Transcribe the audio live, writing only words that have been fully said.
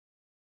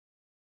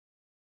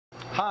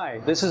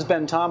Hi, this is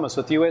Ben Thomas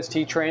with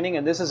UST Training,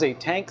 and this is a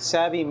Tank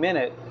Savvy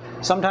Minute.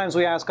 Sometimes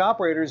we ask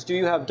operators, do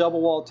you have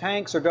double wall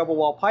tanks or double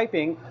wall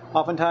piping?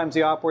 Oftentimes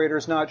the operator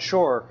is not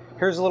sure.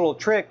 Here's a little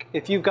trick.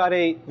 If you've got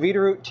a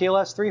Veeder-Root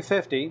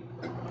TLS-350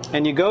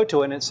 and you go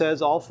to it and it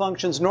says all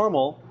functions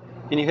normal,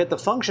 and you hit the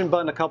function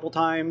button a couple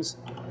times,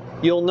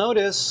 you'll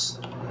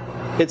notice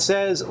it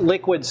says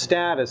liquid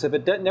status. If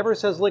it never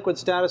says liquid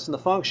status in the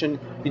function,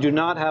 you do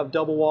not have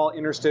double wall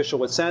interstitial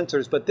with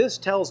sensors. But this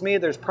tells me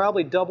there's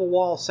probably double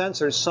wall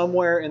sensors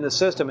somewhere in the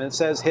system. And it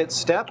says hit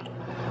step.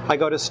 I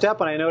go to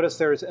step and I notice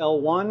there's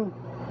L1,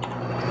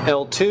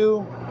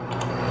 L2,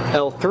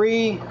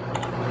 L3,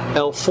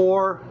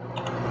 L4,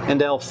 and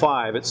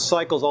L5. It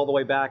cycles all the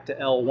way back to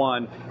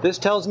L1. This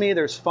tells me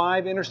there's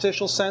 5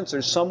 interstitial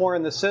sensors somewhere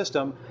in the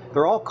system.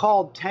 They're all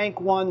called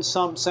tank 1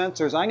 sump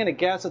sensors. I'm going to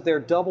guess that they're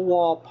double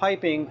wall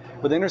piping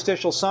with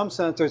interstitial sump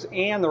sensors,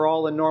 and they're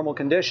all in normal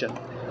condition.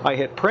 I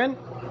hit print,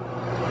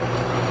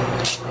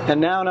 and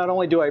now not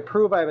only do I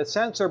prove I have a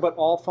sensor, but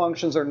all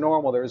functions are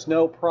normal. There's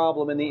no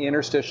problem in the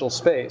interstitial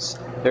space.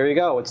 There you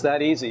go. It's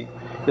that easy.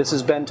 This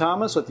is Ben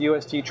Thomas with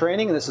UST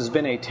Training, and this has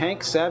been a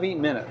Tank Savvy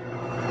Minute.